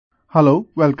Hello,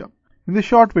 welcome. In this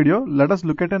short video, let us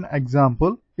look at an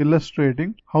example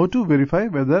illustrating how to verify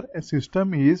whether a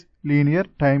system is linear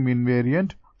time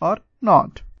invariant or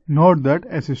not. Note that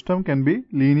a system can be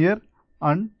linear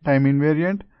and time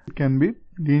invariant, it can be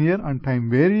linear and time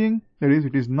varying, that is,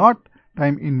 it is not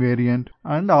time invariant,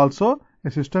 and also a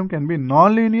system can be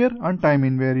non-linear and time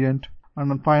invariant,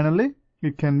 and finally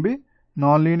it can be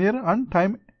non-linear and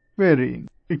time varying.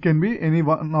 It can be any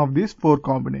one of these four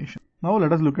combinations. Now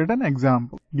let us look at an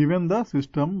example. Given the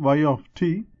system y of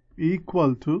t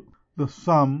equal to the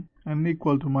sum n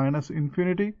equal to minus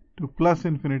infinity to plus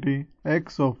infinity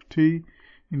x of t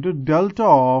into delta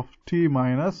of t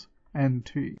minus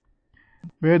nt,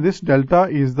 where this delta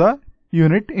is the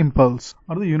unit impulse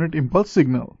or the unit impulse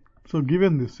signal. So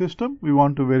given this system, we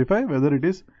want to verify whether it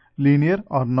is linear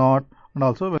or not, and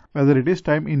also whether it is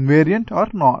time invariant or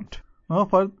not. Now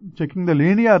for checking the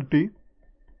linearity,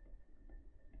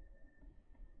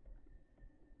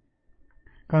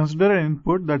 consider an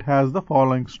input that has the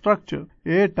following structure: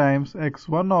 a times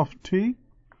x1 of t,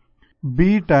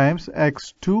 b times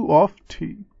x2 of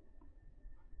t.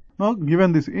 Now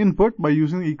given this input, by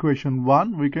using equation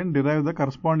 1, we can derive the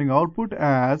corresponding output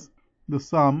as the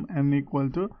sum n equal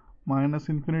to minus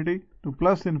infinity to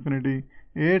plus infinity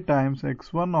a times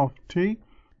x1 of t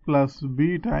plus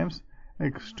b times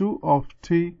x2 of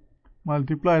t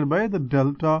multiplied by the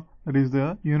delta, that is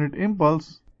the unit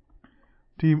impulse,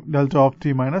 t delta of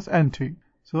t minus nt.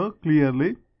 So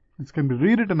clearly this can be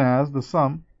rewritten as the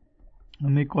sum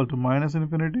n equal to minus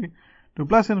infinity to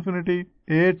plus infinity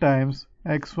a times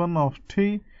x1 of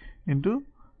t into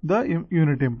the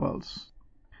unit impulse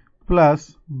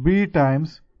plus b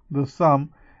times the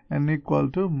sum n equal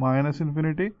to minus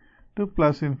infinity to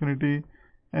plus infinity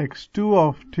x2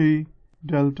 of t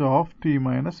delta of t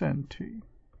minus nt.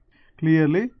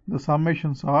 Clearly the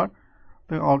summations are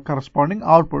the corresponding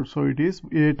output. So it is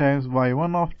a times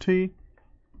y1 of t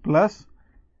plus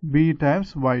b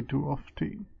times y2 of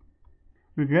t.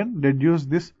 We can deduce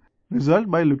this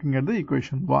result by looking at the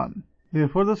equation 1.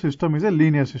 Therefore the system is a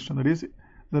linear system, that is,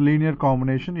 the linear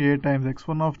combination a times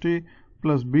x1 of t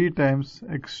plus b times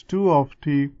x2 of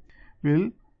t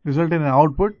will result in an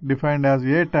output defined as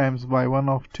a times y1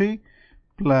 of t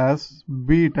plus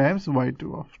b times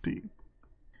y2 of t,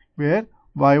 where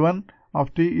y1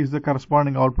 of t is the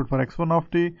corresponding output for x1 of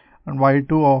t and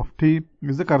y2 of t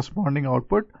is the corresponding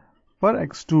output for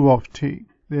x2 of t.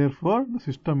 Therefore the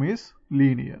system is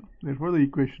linear. Therefore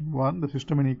the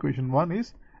system in equation 1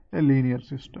 is a linear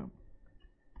system.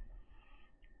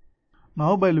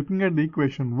 Now by looking at the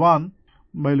equation 1,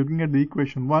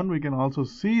 we can also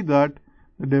see that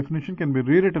the definition can be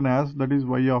rewritten as, that is,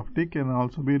 y of t can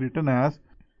also be written as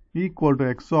equal to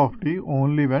x of t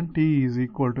only when t is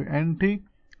equal to nt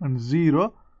and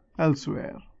 0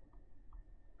 elsewhere.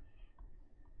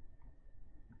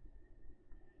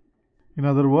 In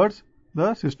other words,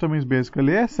 the system is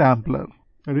basically a sampler.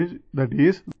 That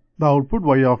is, the output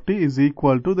y of t is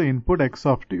equal to the input x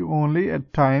of t only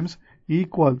at times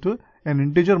equal to an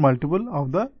integer multiple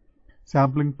of the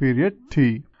sampling period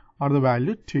t or the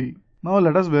value t. Now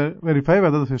let us verify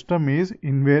whether the system is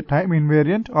time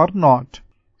invariant or not.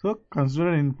 So consider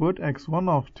an input x1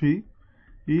 of t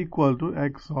equal to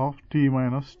x of t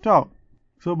minus tau.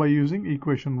 So by using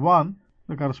equation 1,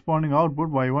 the corresponding output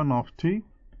y1 of t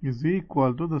is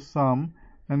equal to the sum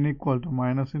n equal to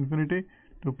minus infinity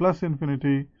to plus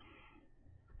infinity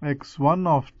x1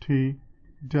 of t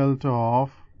delta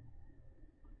of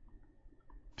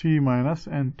t minus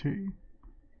nt.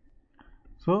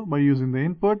 So by using the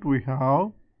input, we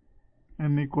have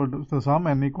n equal to the sum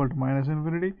n equal to minus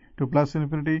infinity to plus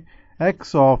infinity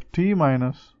x of t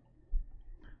minus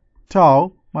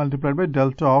tau multiplied by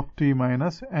delta of t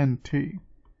minus nt.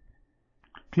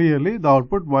 Clearly the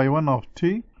output y1 of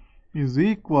t is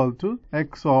equal to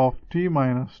x of t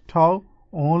minus tau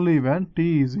only when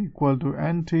t is equal to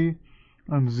nt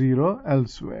and 0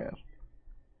 elsewhere.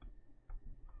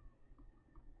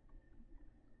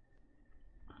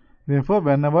 Therefore,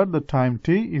 whenever the time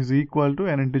t is equal to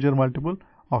an integer multiple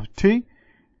of t,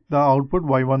 the output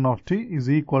y1 of t is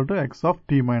equal to x of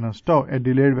t minus tau, a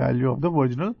delayed value of the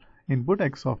original input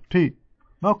x of t.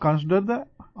 Now consider the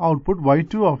output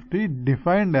y2 of t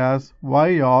defined as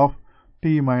y of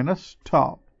t minus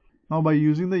tau. Now by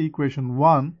using the equation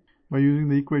 1,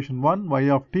 y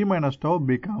of t minus tau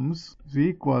becomes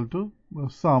equal to the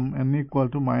sum n equal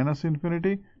to minus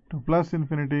infinity to plus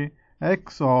infinity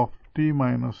x of t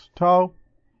minus tau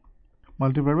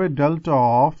multiplied by delta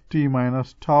of t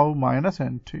minus tau minus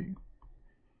nt.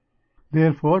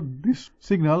 Therefore, this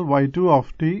signal y2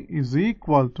 of t is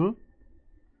equal to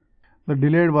the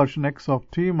delayed version x of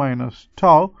t minus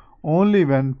tau only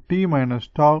when t minus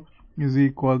tau is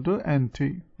equal to nt,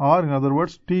 or in other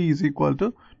words, t is equal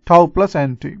to tau plus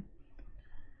nt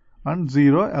and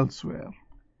 0 elsewhere.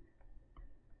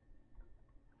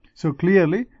 So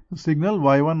clearly, the signal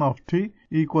y1 of t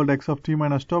equal to x of t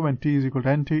minus tau when t is equal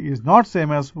to nt is not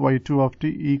same as y2 of t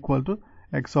equal to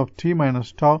x of t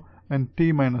minus tau when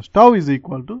t minus tau is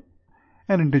equal to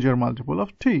an integer multiple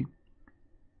of t.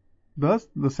 Thus,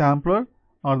 the sampler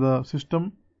or the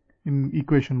system in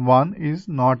equation 1 is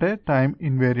not a time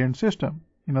invariant system.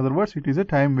 In other words, it is a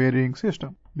time varying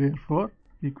system. Therefore,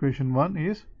 equation 1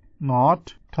 is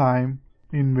not time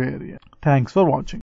invariant. Thanks for watching.